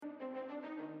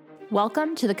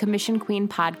Welcome to the Commission Queen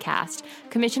podcast.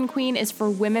 Commission Queen is for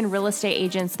women real estate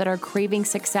agents that are craving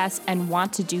success and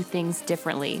want to do things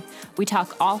differently. We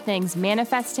talk all things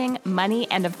manifesting,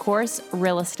 money, and of course,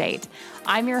 real estate.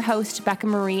 I'm your host, Becca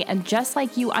Marie, and just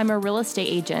like you, I'm a real estate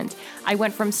agent. I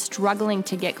went from struggling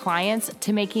to get clients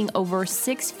to making over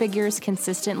 6 figures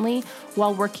consistently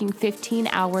while working 15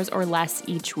 hours or less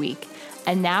each week.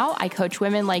 And now I coach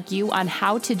women like you on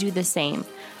how to do the same.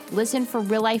 Listen for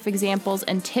real-life examples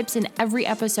and tips in every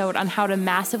episode on how to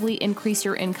massively increase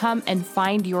your income and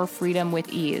find your freedom with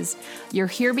ease. You're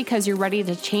here because you're ready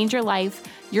to change your life,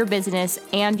 your business,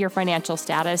 and your financial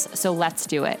status, so let's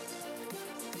do it.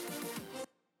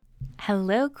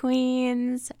 Hello,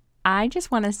 queens. I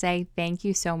just want to say thank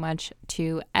you so much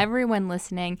to everyone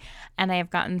listening, and I have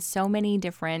gotten so many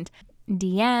different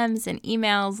DMs and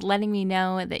emails letting me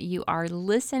know that you are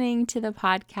listening to the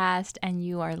podcast and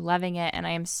you are loving it, and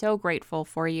I am so grateful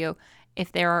for you. If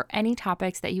there are any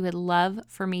topics that you would love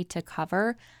for me to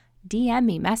cover, DM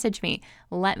me, message me.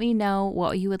 Let me know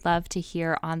what you would love to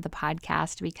hear on the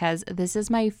podcast, because this is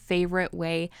my favorite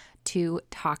way to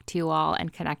talk to you all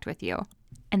and connect with you.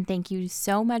 And thank you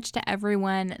so much to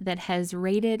everyone that has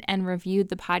rated and reviewed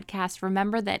the podcast.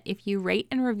 Remember that if you rate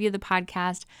and review the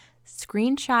podcast,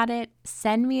 screenshot it,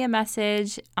 send me a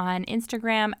message on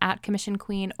Instagram at Commission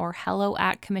Queen or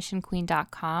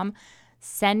hello@commissionqueen.com.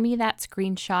 Send me that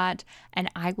screenshot and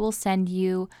I will send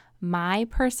you my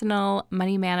personal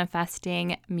money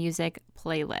manifesting music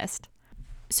playlist.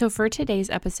 So for today's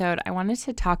episode, I wanted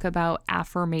to talk about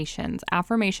affirmations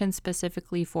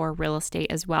specifically for real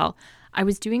estate as well. I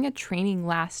was doing a training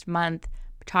last month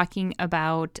talking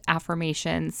about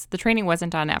affirmations. The training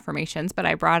wasn't on affirmations, but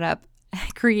I brought up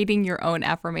creating your own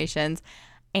affirmations.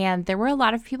 And there were a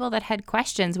lot of people that had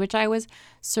questions, which I was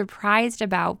surprised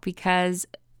about because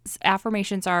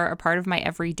affirmations are a part of my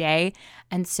everyday.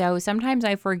 And so sometimes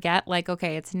I forget,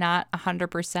 okay, it's not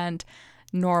 100%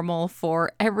 normal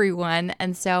for everyone.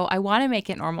 And so I want to make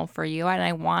it normal for you. And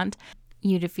I want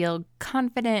you to feel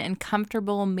confident and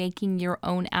comfortable making your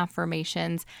own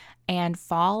affirmations and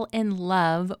fall in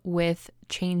love with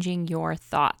changing your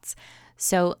thoughts.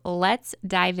 So let's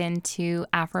dive into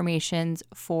affirmations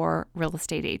for real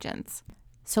estate agents.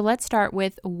 So let's start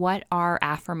with, what are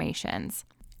affirmations?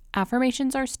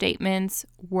 Affirmations are statements,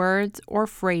 words, or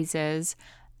phrases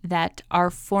that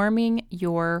are forming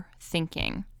your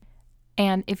thinking.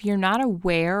 And if you're not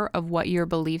aware of what your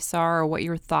beliefs are or what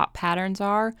your thought patterns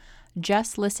are,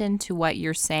 just listen to what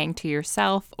you're saying to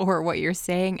yourself or what you're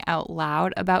saying out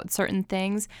loud about certain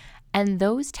things. And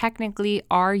those technically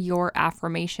are your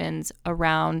affirmations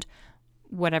around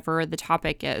whatever the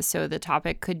topic is. So the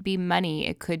topic could be money,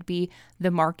 it could be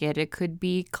the market, it could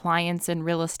be clients in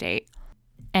real estate.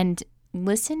 And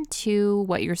listen to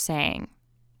what you're saying.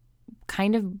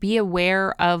 Kind of be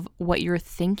aware of what you're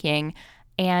thinking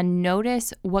and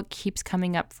notice what keeps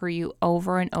coming up for you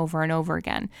over and over and over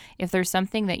again. If there's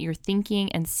something that you're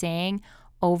thinking and saying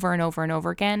over and over and over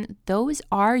again, those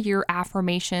are your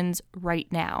affirmations right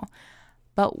now.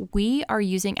 But we are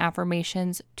using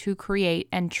affirmations to create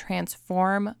and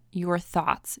transform your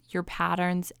thoughts, your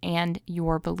patterns, and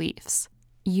your beliefs.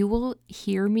 You will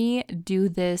hear me do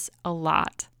this a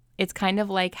lot. It's kind of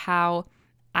like how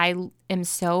I am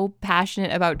so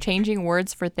passionate about changing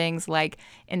words for things like,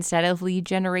 instead of lead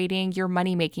generating, your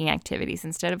money-making activities,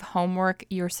 instead of homework,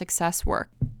 your success work.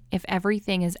 If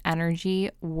everything is energy,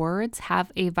 words have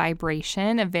a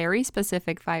vibration, a very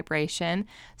specific vibration.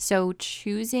 So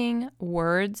choosing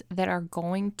words that are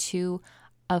going to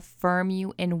affirm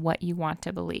you in what you want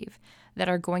to believe, that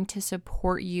are going to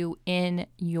support you in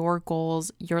your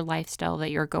goals, your lifestyle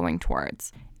that you're going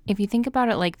towards. If you think about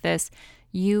it like this,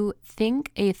 you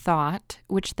think a thought,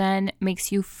 which then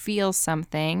makes you feel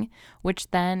something, which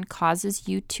then causes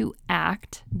you to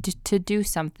act, to do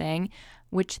something,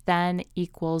 which then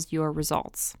equals your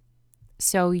results.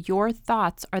 So your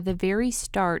thoughts are the very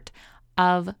start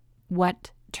of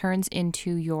what turns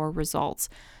into your results.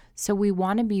 So we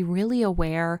want to be really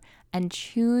aware and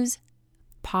choose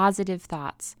positive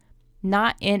thoughts,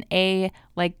 not in a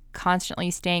constantly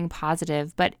staying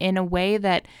positive, but in a way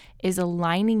that is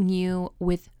aligning you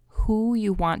with who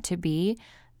you want to be,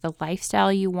 the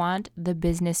lifestyle you want, the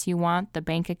business you want, the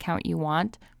bank account you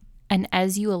want. And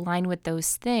as you align with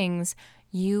those things,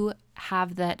 you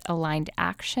have that aligned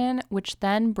action, which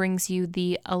then brings you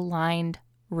the aligned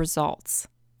results,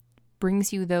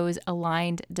 brings you those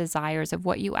aligned desires of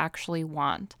what you actually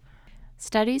want.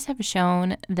 Studies have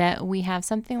shown that we have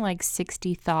something like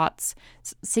 60,000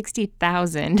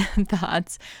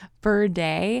 thoughts per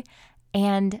day,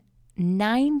 and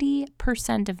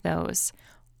 90% of those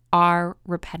are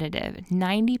repetitive.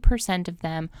 90% of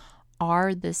them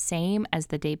are the same as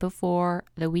the day before,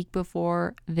 the week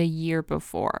before, the year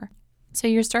before. So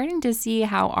you're starting to see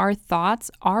how our thoughts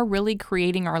are really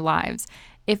creating our lives.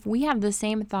 If we have the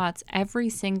same thoughts every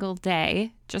single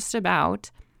day, just about,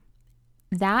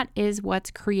 that is what's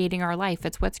creating our life.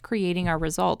 It's what's creating our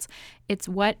results. It's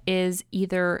what is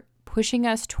either pushing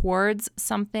us towards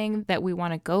something that we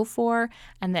want to go for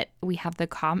and that we have the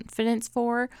confidence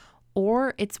for,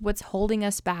 or it's what's holding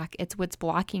us back. It's what's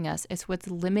blocking us. It's what's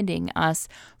limiting us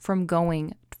from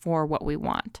going for what we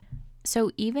want.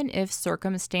 So even if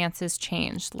circumstances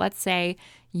change, let's say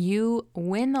you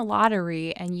win the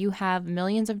lottery and you have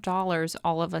millions of dollars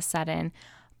all of a sudden,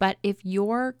 but if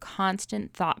your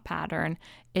constant thought pattern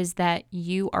is that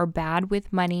you are bad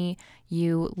with money,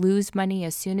 you lose money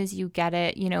as soon as you get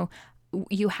it,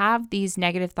 you have these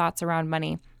negative thoughts around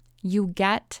money, you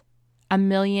get $1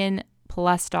 million+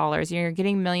 dollars, you're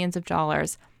getting millions of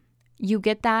dollars, you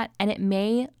get that and it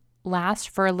may last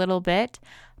for a little bit,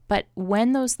 but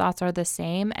when those thoughts are the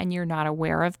same and you're not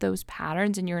aware of those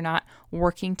patterns and you're not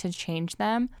working to change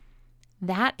them,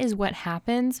 that is what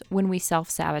happens when we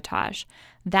self-sabotage.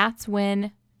 That's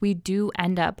when we do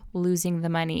end up losing the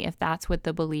money, if that's what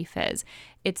the belief is.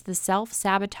 It's the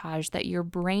self-sabotage that your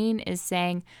brain is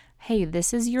saying, hey,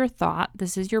 this is your thought,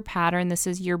 this is your pattern, this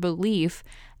is your belief,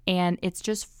 and it's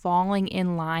just falling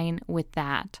in line with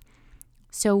that.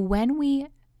 So when we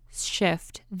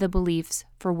shift the beliefs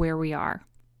for where we are,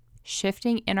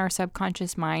 shifting in our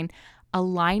subconscious mind,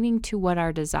 aligning to what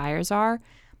our desires are,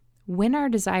 when our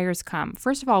desires come,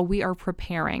 first of all, we are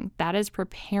preparing. That is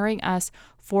preparing us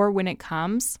for when it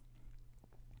comes.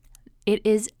 It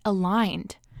is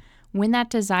aligned. When that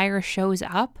desire shows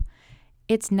up,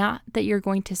 it's not that you're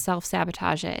going to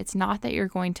self-sabotage it. It's not that you're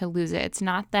going to lose it. It's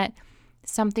not that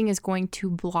something is going to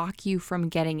block you from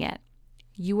getting it.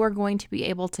 You are going to be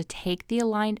able to take the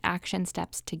aligned action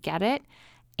steps to get it.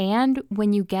 And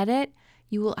when you get it,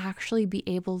 you will actually be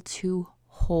able to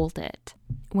hold it.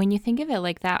 When you think of it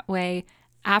like that way,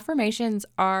 affirmations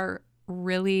are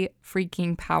really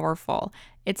freaking powerful.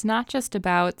 It's not just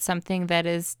about something that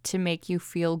is to make you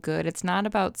feel good. It's not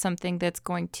about something that's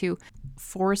going to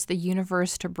force the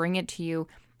universe to bring it to you.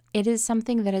 It is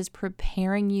something that is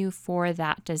preparing you for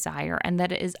that desire and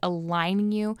that it is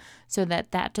aligning you so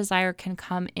that that desire can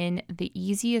come in the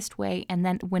easiest way. And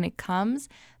then when it comes,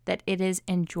 that it is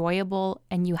enjoyable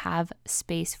and you have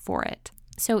space for it.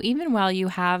 So even while you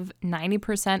have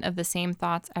 90% of the same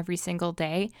thoughts every single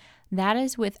day, that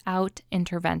is without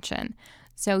intervention.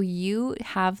 So you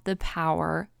have the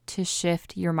power to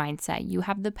shift your mindset. You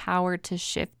have the power to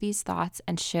shift these thoughts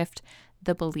and shift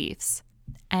the beliefs.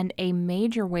 And a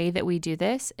major way that we do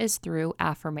this is through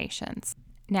affirmations.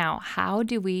 Now, how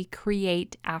do we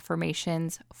create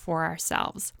affirmations for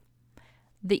ourselves?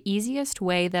 The easiest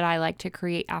way that I like to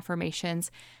create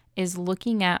affirmations is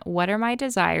looking at what are my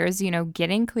desires,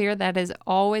 getting clear. That is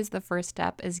always the first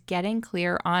step, is getting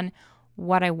clear on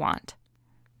what I want.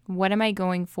 What am I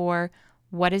going for?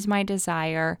 What is my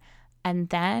desire? And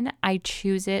then I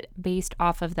choose it based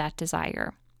off of that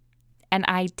desire. And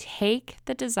I take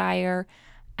the desire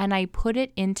and I put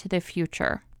it into the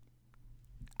future.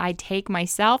 I put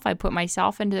myself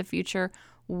into the future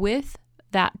with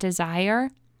that desire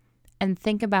and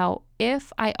think about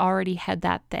if I already had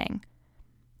that thing.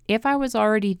 If I was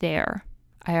already there,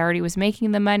 I already was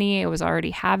making the money, I was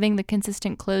already having the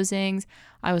consistent closings,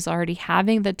 I was already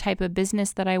having the type of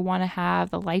business that I want to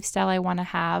have, the lifestyle I want to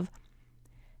have.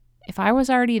 If I was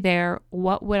already there,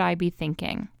 what would I be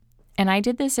thinking? And I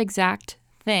did this exact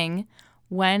thing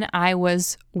when I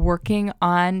was working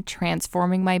on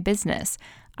transforming my business.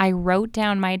 I wrote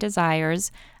down my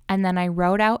desires and then I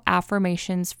wrote out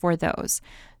affirmations for those.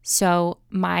 So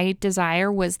my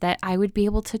desire was that I would be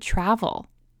able to travel.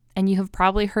 And you have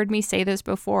probably heard me say this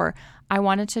before. I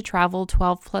wanted to travel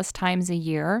 12 plus times a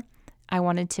year. I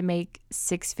wanted to make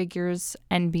 6 figures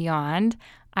and beyond.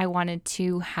 I wanted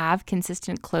to have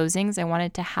consistent closings. I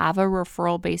wanted to have a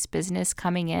referral-based business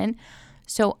coming in.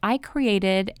 So I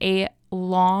created a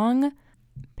long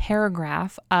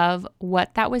paragraph of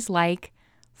what that was like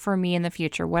for me in the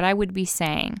future, what I would be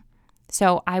saying.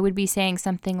 So I would be saying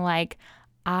something like,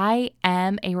 I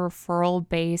am a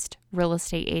referral-based real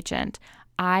estate agent.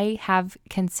 I have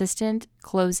consistent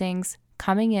closings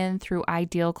coming in through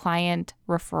ideal client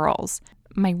referrals.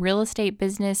 My real estate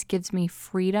business gives me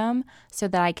freedom so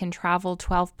that I can travel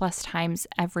 12 plus times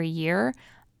every year.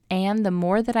 And the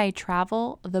more that I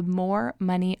travel, the more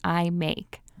money I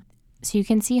make. So you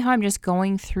can see how I'm just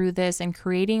going through this and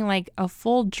creating like a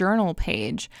full journal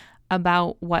page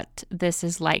about what this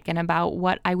is like and about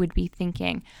what I would be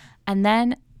thinking. And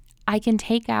then I can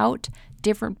take out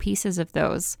different pieces of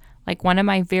those. Like one of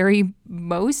my very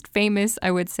most famous,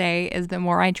 I would say, is the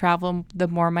more I travel, the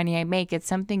more money I make. It's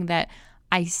something that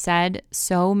I said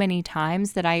so many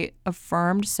times, that I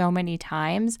affirmed so many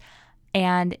times,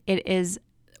 and it is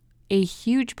a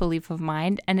huge belief of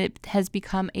mine, and it has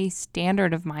become a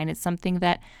standard of mine. It's something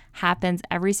that happens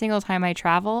every single time I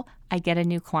travel, I get a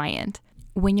new client.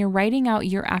 When you're writing out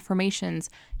your affirmations,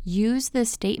 use the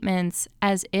statements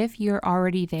as if you're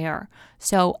already there.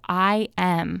 So I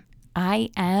am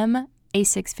a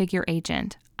six-figure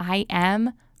agent. I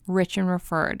am rich and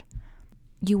referred.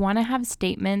 You want to have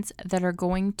statements that are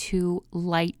going to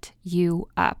light you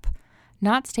up,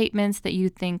 not statements that you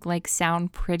think like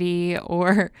sound pretty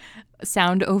or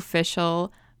sound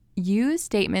official. Use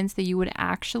statements that you would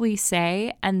actually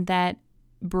say and that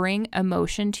bring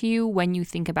emotion to you when you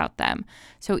think about them.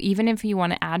 So even if you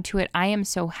want to add to it, I am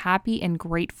so happy and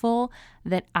grateful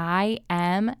that I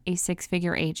am a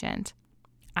six-figure agent.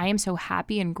 I am so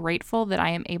happy and grateful that I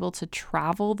am able to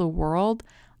travel the world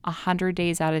 100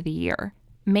 days out of the year.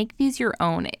 Make these your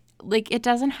own. Like, it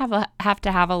doesn't have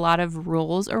to have a lot of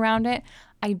rules around it.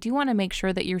 I do want to make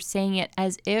sure that you're saying it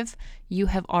as if you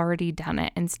have already done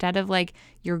it, instead of like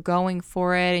you're going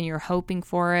for it and you're hoping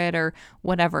for it or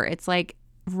whatever. It's like,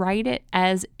 write it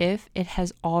as if it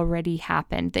has already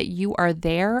happened, that you are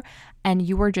there and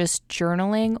you are just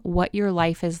journaling what your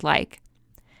life is like.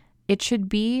 It should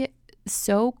be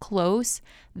so close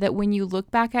that when you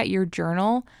look back at your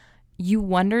journal, you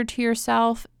wonder to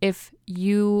yourself if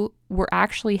you were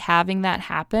actually having that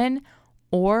happen,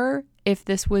 or if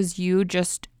this was you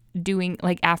just doing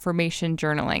like affirmation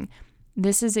journaling.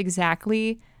 This is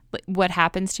exactly what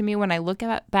happens to me when I look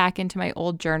back into my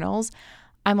old journals.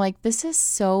 I'm like, this is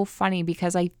so funny,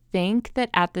 because I think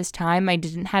that at this time I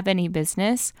didn't have any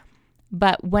business,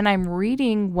 but when I'm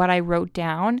reading what I wrote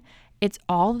down, it's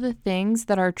all the things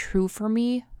that are true for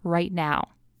me right now.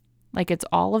 Like, it's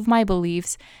all of my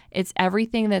beliefs. It's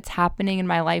everything that's happening in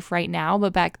my life right now.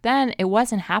 But back then, it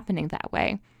wasn't happening that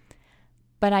way.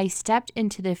 But I stepped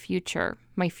into the future,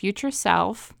 my future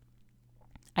self.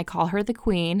 I call her the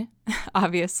queen,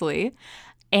 obviously.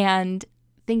 And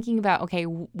thinking about, okay,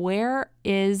 where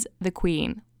is the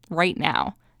queen right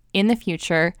now, in the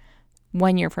future,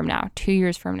 1 year from now, 2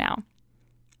 years from now?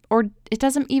 Or it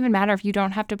doesn't even matter if you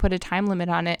don't have to put a time limit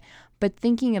on it, but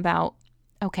thinking about,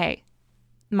 okay,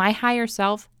 my higher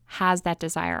self has that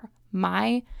desire.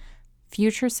 My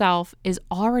future self is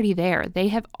already there. They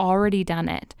have already done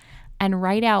it. And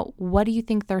write out, what do you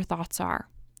think their thoughts are?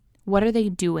 What are they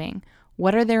doing?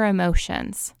 What are their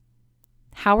emotions?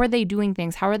 How are they doing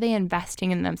things? How are they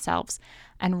investing in themselves?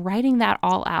 And writing that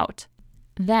all out.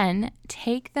 Then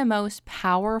take the most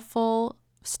powerful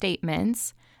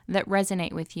statements that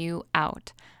resonate with you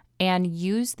out and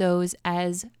use those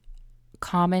as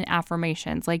common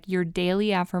affirmations, like your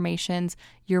daily affirmations,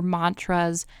 your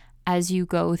mantras as you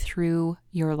go through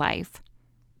your life.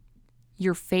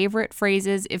 Your favorite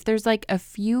phrases, if there's like a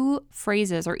few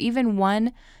phrases or even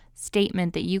one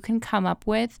statement that you can come up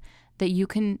with that you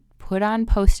can put on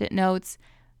Post-it notes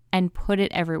and put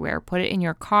it everywhere. Put it in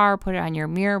your car, put it on your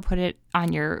mirror, put it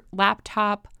on your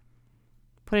laptop,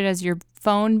 put it as your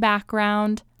phone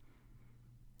background.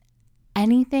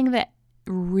 Anything that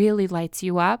really lights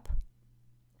you up,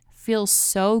 feels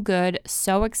so good,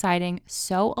 so exciting,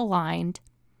 so aligned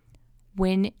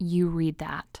when you read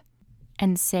that.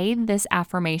 And say this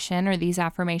affirmation or these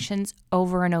affirmations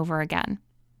over and over again.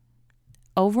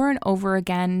 Over and over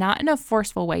again, not in a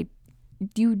forceful way.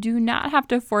 You do not have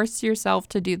to force yourself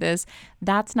to do this.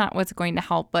 That's not what's going to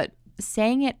help, but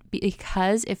saying it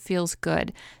because it feels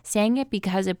good. Saying it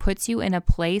because it puts you in a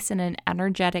place, in an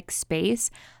energetic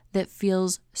space that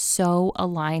feels so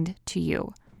aligned to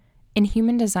you. In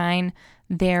human design,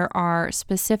 there are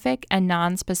specific and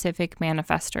non-specific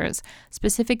manifestors.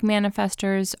 Specific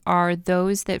manifestors are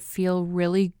those that feel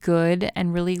really good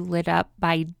and really lit up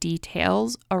by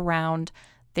details around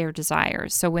their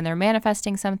desires. So when they're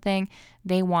manifesting something,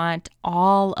 they want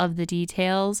all of the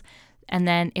details, and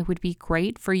then it would be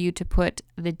great for you to put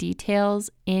the details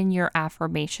in your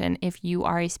affirmation if you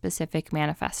are a specific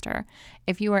manifestor.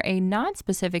 If you are a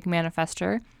non-specific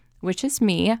manifestor, which is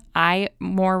me, I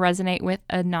more resonate with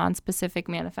a non-specific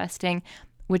manifesting,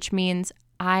 which means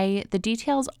the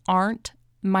details aren't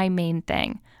my main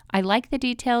thing. I like the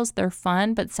details, they're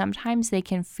fun, but sometimes they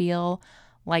can feel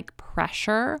like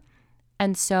pressure.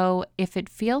 And so if it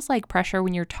feels like pressure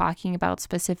when you're talking about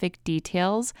specific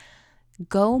details,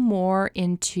 go more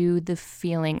into the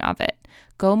feeling of it.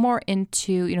 Go more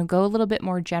into, go a little bit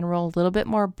more general, a little bit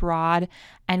more broad,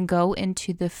 and go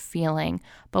into the feeling.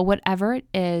 But whatever it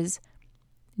is,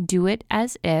 Do it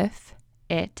as if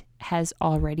it has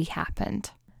already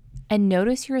happened. And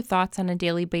notice your thoughts on a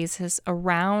daily basis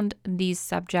around these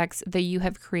subjects that you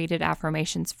have created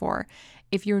affirmations for.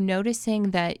 If you're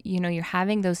noticing that, you're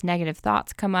having those negative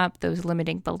thoughts come up, those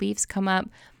limiting beliefs come up,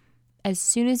 as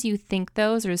soon as you think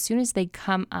those or as soon as they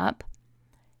come up,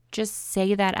 just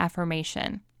say that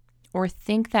affirmation or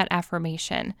think that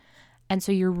affirmation. And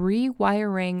so you're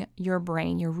rewiring your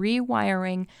brain, you're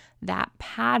rewiring that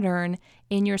pattern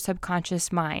in your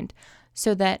subconscious mind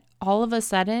so that all of a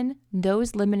sudden,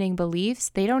 those limiting beliefs,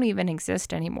 they don't even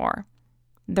exist anymore.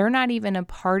 They're not even a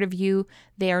part of you.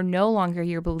 They are no longer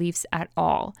your beliefs at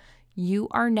all. You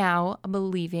are now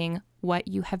believing what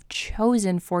you have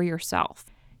chosen for yourself.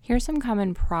 Here's some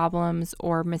common problems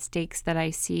or mistakes that I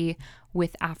see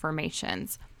with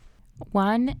affirmations.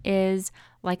 One is,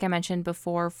 like I mentioned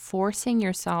before, forcing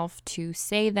yourself to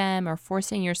say them or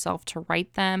forcing yourself to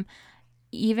write them,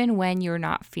 even when you're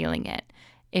not feeling it.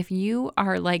 If you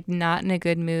are not in a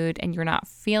good mood and you're not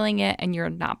feeling it and you're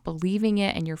not believing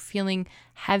it and you're feeling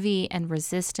heavy and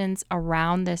resistance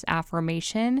around this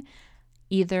affirmation,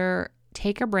 either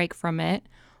take a break from it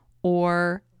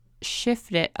or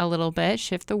shift it a little bit,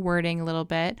 shift the wording a little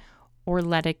bit, or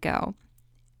let it go.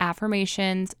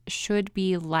 Affirmations should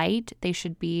be light, they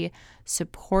should be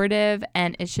supportive,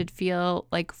 and it should feel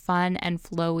fun and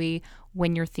flowy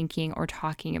when you're thinking or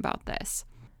talking about this.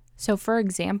 So for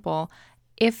example,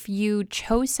 if you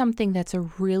chose something that's a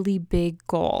really big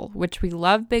goal, which we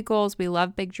love big goals, we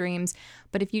love big dreams,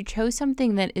 but if you chose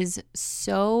something that is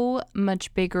so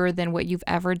much bigger than what you've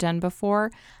ever done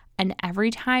before, and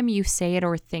every time you say it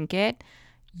or think it,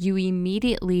 you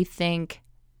immediately think,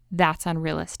 that's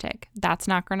unrealistic. That's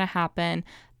not going to happen.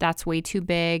 That's way too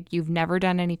big. You've never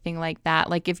done anything like that.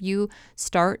 If you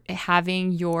start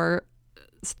having your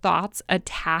thoughts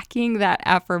attacking that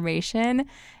affirmation,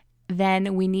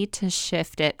 then we need to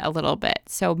shift it a little bit.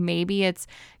 So maybe it's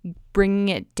bringing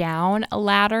it down a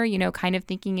ladder, kind of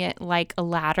thinking it like a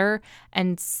ladder.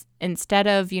 And instead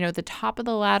of, the top of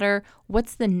the ladder,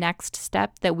 what's the next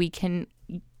step that we can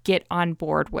get on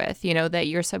board with, that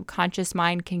your subconscious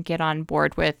mind can get on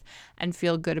board with and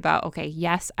feel good about, okay,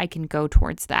 yes, I can go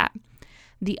towards that.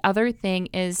 The other thing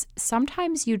is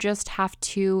sometimes you just have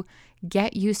to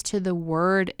get used to the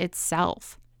word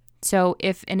itself. So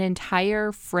if an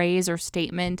entire phrase or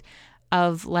statement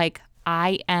of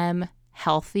I am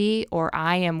healthy or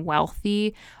I am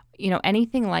wealthy,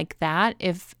 anything like that,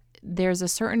 if there's a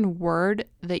certain word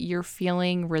that you're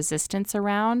feeling resistance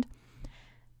around,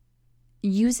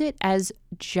 use it as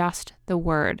just the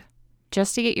word,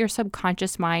 just to get your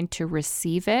subconscious mind to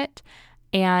receive it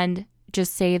and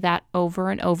just say that over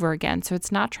and over again. So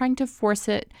it's not trying to force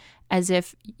it as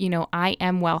if, I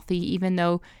am wealthy, even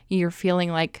though you're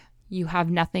feeling like you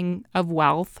have nothing of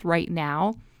wealth right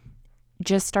now.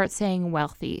 Just start saying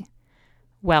wealthy,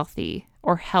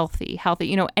 or healthy,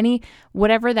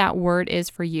 whatever that word is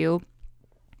for you,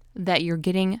 that you're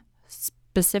getting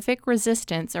specific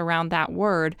resistance around that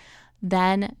word,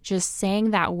 then just saying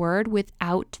that word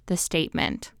without the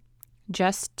statement,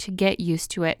 just to get used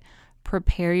to it.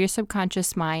 Prepare your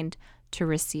subconscious mind to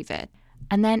receive it.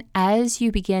 And then as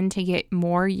you begin to get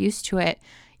more used to it,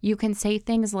 you can say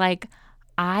things like,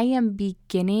 I am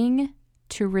beginning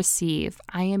to receive.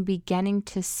 I am beginning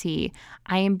to see.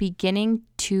 I am beginning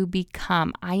to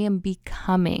become. I am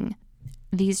becoming.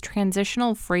 These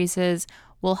transitional phrases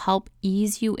will help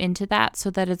ease you into that so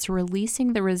that it's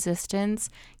releasing the resistance,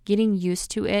 getting used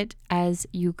to it as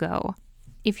you go.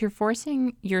 If you're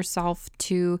forcing yourself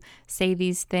to say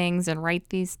these things and write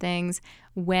these things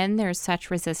when there's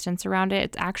such resistance around it,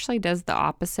 it actually does the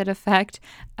opposite effect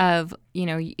of,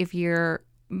 if your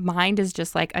mind is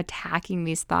just attacking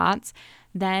these thoughts,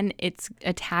 then it's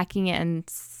attacking it and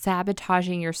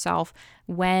sabotaging yourself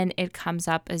when it comes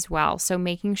up as well. So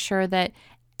making sure that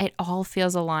it all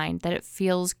feels aligned, that it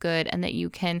feels good, and that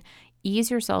you can ease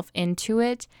yourself into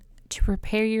it to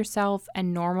prepare yourself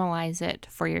and normalize it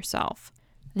for yourself.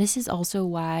 This is also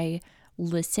why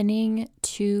listening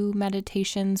to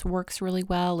meditations works really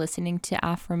well, listening to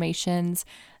affirmations,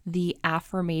 the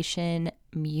affirmation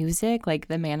music,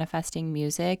 the manifesting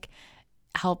music,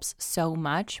 helps so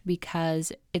much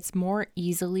because it's more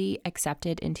easily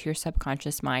accepted into your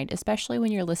subconscious mind, especially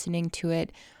when you're listening to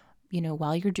it,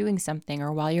 while you're doing something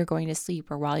or while you're going to sleep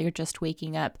or while you're just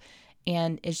waking up.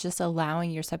 And it's just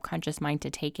allowing your subconscious mind to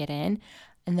take it in.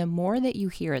 And the more that you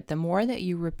hear it, the more that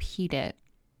you repeat it,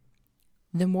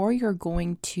 the more you're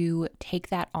going to take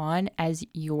that on as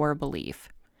your belief.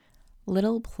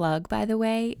 Little plug, by the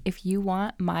way, if you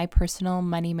want my personal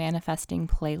money manifesting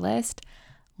playlist,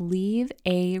 leave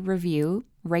a review,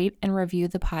 rate and review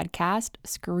the podcast,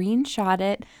 screenshot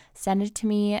it, send it to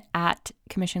me at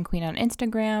Commission Queen on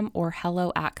Instagram or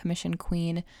hello@Commission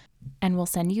Queen, and we'll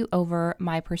send you over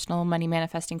my personal money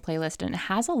manifesting playlist. And it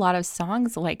has a lot of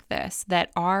songs like this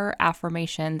that are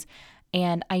affirmations.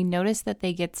 And I notice that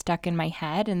they get stuck in my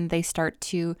head and they start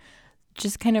to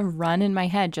just kind of run in my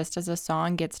head just as a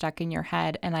song gets stuck in your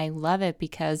head. And I love it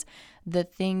because the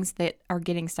things that are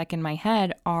getting stuck in my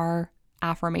head are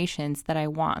affirmations that I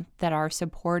want, that are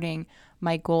supporting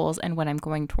my goals and what I'm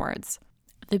going towards.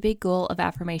 The big goal of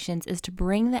affirmations is to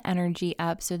bring the energy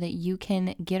up so that you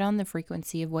can get on the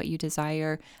frequency of what you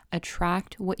desire,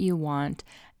 attract what you want.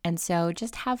 And so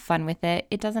just have fun with it.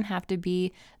 It doesn't have to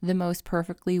be the most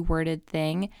perfectly worded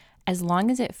thing, as long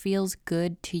as it feels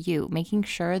good to you, making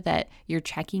sure that you're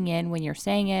checking in when you're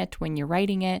saying it, when you're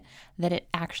writing it, that it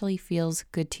actually feels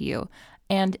good to you.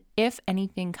 And if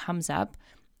anything comes up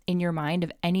in your mind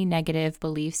of any negative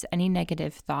beliefs, any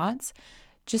negative thoughts,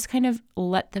 just kind of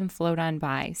let them float on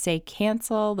by. Say,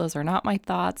 cancel, those are not my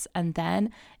thoughts, and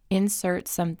then insert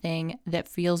something that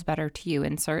feels better to you.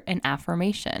 Insert an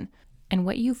affirmation. And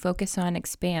what you focus on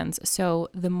expands. So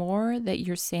the more that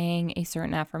you're saying a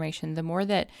certain affirmation, the more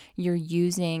that you're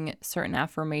using certain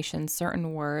affirmations,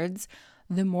 certain words,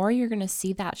 the more you're going to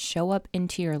see that show up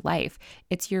into your life.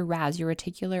 It's your RAS, your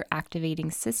reticular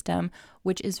activating system,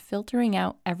 which is filtering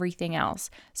out everything else.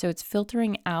 So it's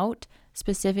filtering out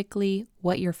specifically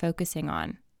what you're focusing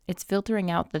on. It's filtering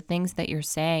out the things that you're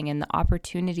saying and the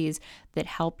opportunities that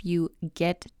help you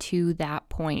get to that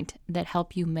point, that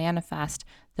help you manifest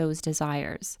those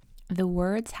desires. The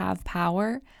words have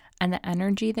power, and the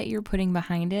energy that you're putting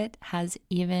behind it has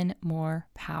even more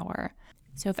power.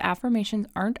 So if affirmations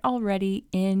aren't already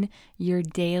in your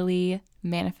daily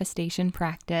manifestation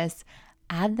practice,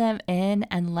 add them in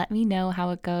and let me know how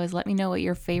it goes. Let me know what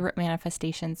your favorite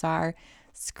manifestations are.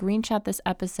 Screenshot this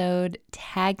episode,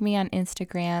 tag me on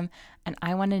Instagram, and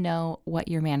I want to know what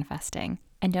you're manifesting.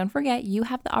 And don't forget, you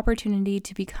have the opportunity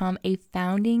to become a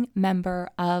founding member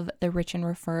of the Rich and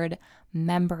Referred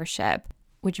membership,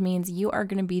 which means you are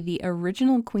going to be the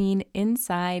original queen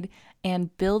inside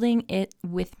and building it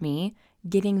with me,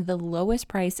 getting the lowest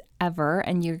price ever,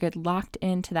 and you get locked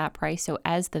into that price. So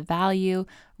as the value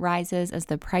rises, as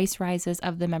the price rises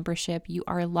of the membership, you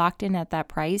are locked in at that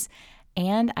price.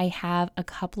 And I have a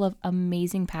couple of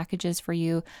amazing packages for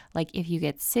you. Like if you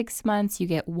get 6 months, you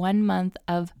get 1 month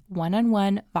of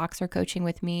one-on-one Voxer coaching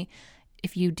with me.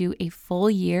 If you do a full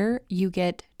year, you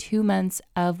get 2 months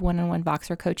of one-on-one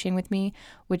Voxer coaching with me,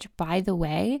 which, by the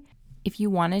way, if you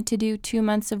wanted to do 2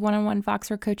 months of one-on-one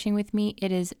Voxer coaching with me,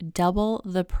 it is double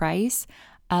the price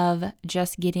of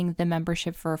just getting the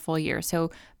membership for a full year. So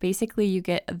basically you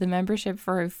get the membership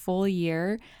for a full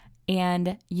year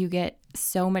and you get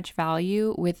so much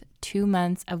value with 2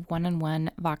 months of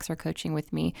one-on-one Voxer coaching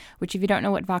with me, which, if you don't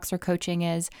know what Voxer coaching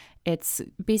is, it's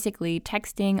basically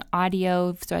texting,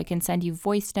 audio, so I can send you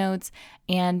voice notes,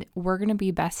 and we're going to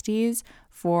be besties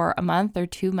for a month or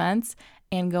 2 months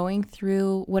and going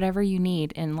through whatever you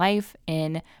need in life,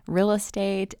 in real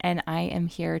estate, and I am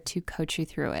here to coach you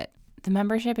through it. The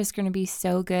membership is going to be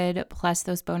so good, plus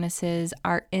those bonuses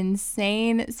are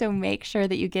insane, so make sure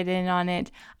that you get in on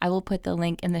it. I will put the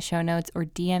link in the show notes or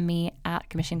DM me at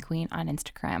Commission Queen on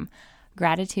Instagram.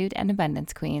 Gratitude and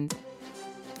abundance, queens.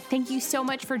 Thank you so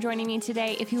much for joining me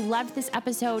today. If you loved this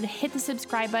episode, hit the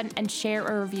subscribe button and share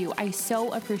a review. I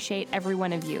so appreciate every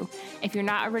one of you. If you're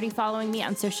not already following me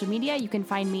on social media, you can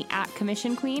find me at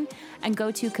Commission Queen and go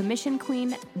to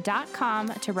commissionqueen.com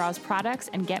to browse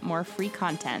products and get more free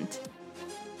content.